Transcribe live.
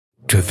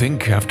To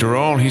think, after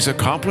all he's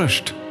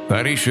accomplished,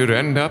 that he should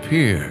end up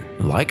here,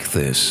 like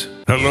this.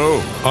 Hello,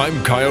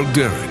 I'm Kyle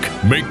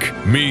Derrick.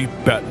 Make me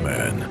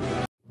Batman.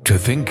 To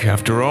think,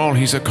 after all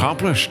he's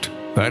accomplished,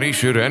 that he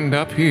should end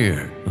up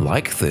here,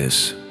 like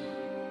this.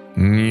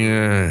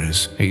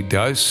 Yes, he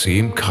does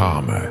seem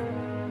calmer.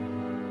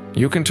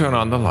 You can turn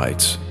on the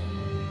lights.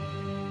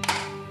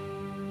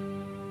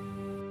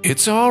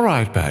 It's all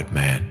right,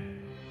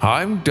 Batman.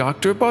 I'm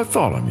Dr.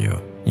 Bartholomew,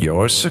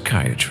 your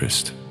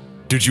psychiatrist.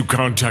 Did you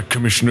contact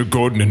Commissioner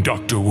Gordon and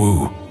Dr.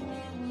 Wu?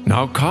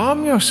 Now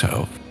calm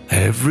yourself.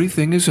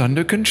 Everything is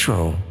under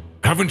control.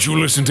 Haven't you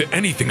listened to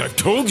anything I've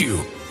told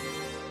you?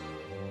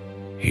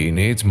 He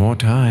needs more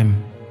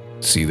time.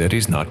 See that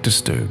he's not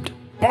disturbed.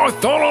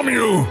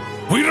 Bartholomew!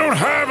 We don't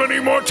have any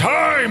more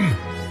time!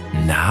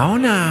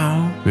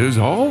 Now. There's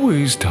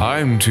always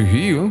time to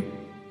heal.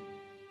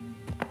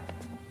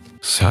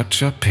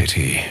 Such a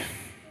pity.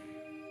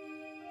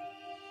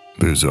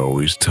 There's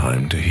always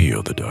time to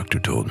heal, the doctor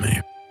told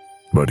me.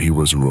 But he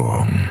was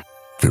wrong.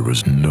 There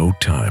was no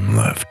time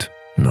left.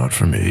 Not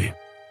for me.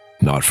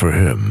 Not for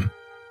him.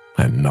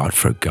 And not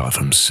for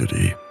Gotham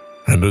City.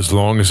 And as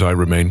long as I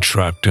remained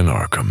trapped in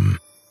Arkham,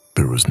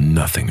 there was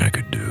nothing I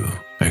could do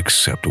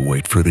except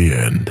wait for the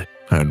end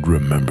and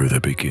remember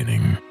the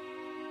beginning.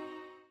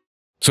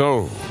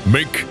 So,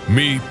 make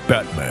me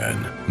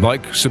Batman.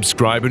 Like,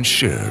 subscribe, and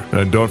share.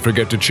 And don't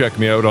forget to check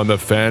me out on the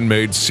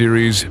fan-made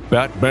series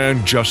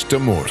Batman Just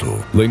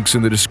Immortal. Links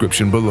in the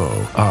description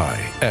below.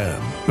 I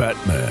am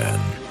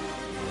Batman.